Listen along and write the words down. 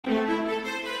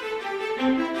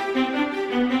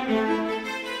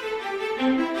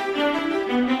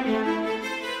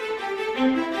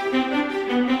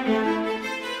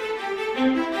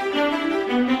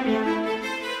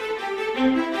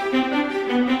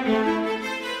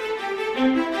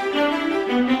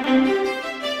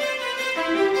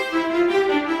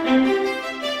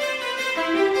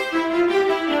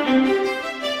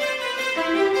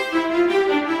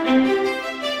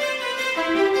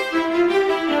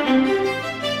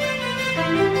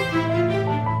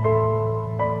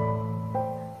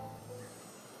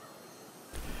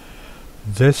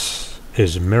This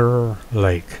is Mirror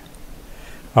Lake,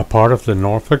 a part of the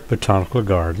Norfolk Botanical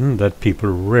Garden that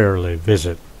people rarely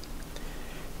visit.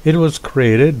 It was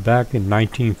created back in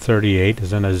 1938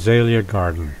 as an azalea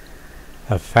garden,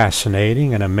 a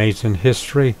fascinating and amazing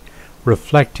history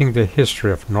reflecting the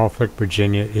history of Norfolk,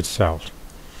 Virginia itself.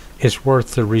 It's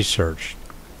worth the research.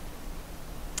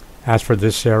 As for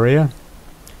this area,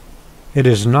 it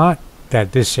is not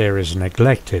that this area is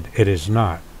neglected. It is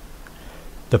not.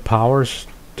 The powers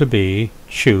to be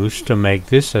choose to make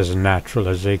this as natural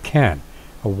as they can,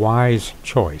 a wise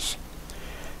choice.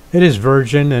 It is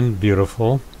virgin and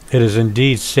beautiful. It is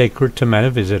indeed sacred to many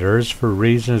visitors for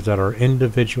reasons that are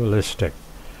individualistic.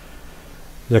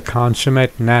 The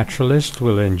consummate naturalist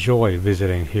will enjoy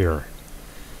visiting here.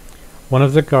 One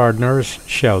of the gardeners,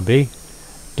 Shelby,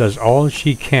 does all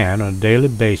she can on a daily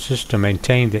basis to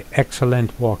maintain the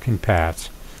excellent walking paths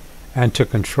and to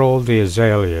control the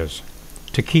azaleas,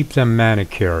 to keep them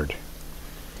manicured.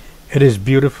 It is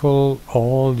beautiful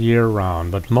all year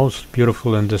round, but most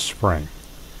beautiful in the spring.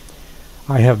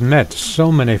 I have met so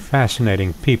many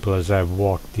fascinating people as I've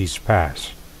walked these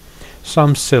paths,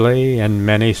 some silly and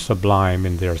many sublime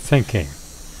in their thinking.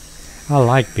 I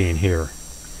like being here.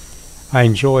 I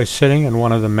enjoy sitting on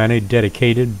one of the many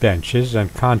dedicated benches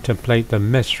and contemplate the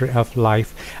mystery of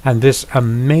life and this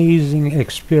amazing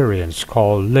experience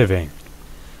called living.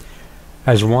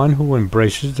 As one who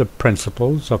embraces the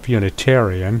principles of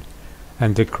Unitarian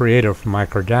and the creator of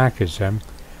Microdacism,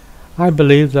 I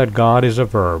believe that God is a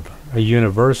verb, a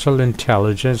universal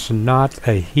intelligence, not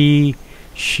a he,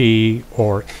 she,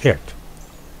 or it.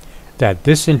 That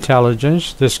this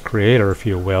intelligence, this creator, if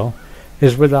you will,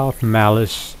 is without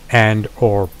malice and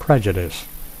or prejudice,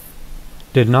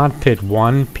 did not pit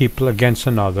one people against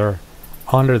another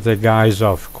under the guise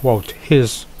of, quote,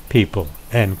 his people,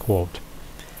 end quote.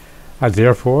 I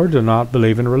therefore do not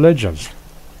believe in religions.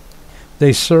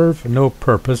 They serve no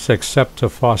purpose except to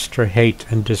foster hate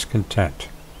and discontent.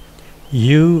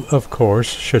 You, of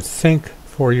course, should think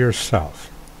for yourself.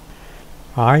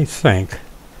 I think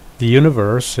the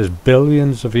universe is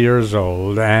billions of years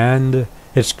old, and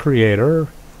its creator,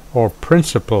 or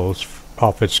principles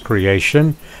of its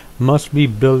creation, must be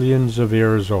billions of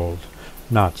years old,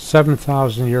 not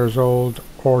 7,000 years old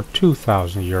or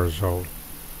 2,000 years old.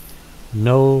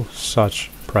 No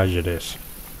such prejudice.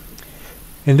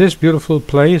 In this beautiful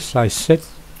place I sit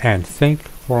and think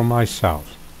for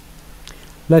myself.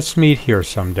 Let's meet here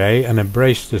someday and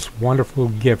embrace this wonderful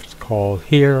gift called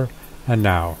here and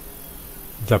now,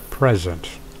 the present.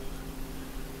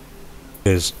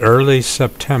 It is early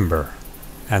September,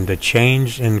 and the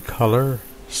change in color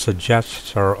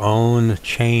suggests our own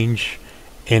change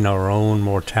in our own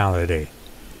mortality.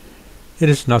 It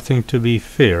is nothing to be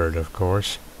feared, of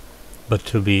course, but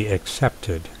to be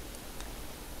accepted.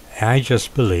 I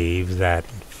just believe that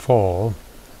fall,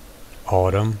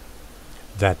 autumn,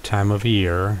 that time of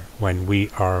year when we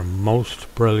are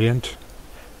most brilliant,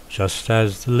 just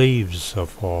as the leaves of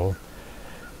fall,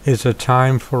 is a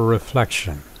time for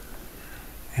reflection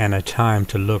and a time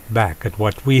to look back at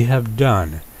what we have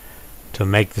done to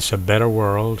make this a better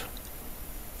world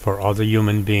for other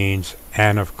human beings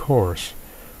and, of course,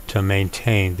 to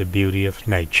maintain the beauty of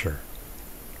nature.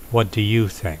 What do you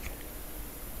think?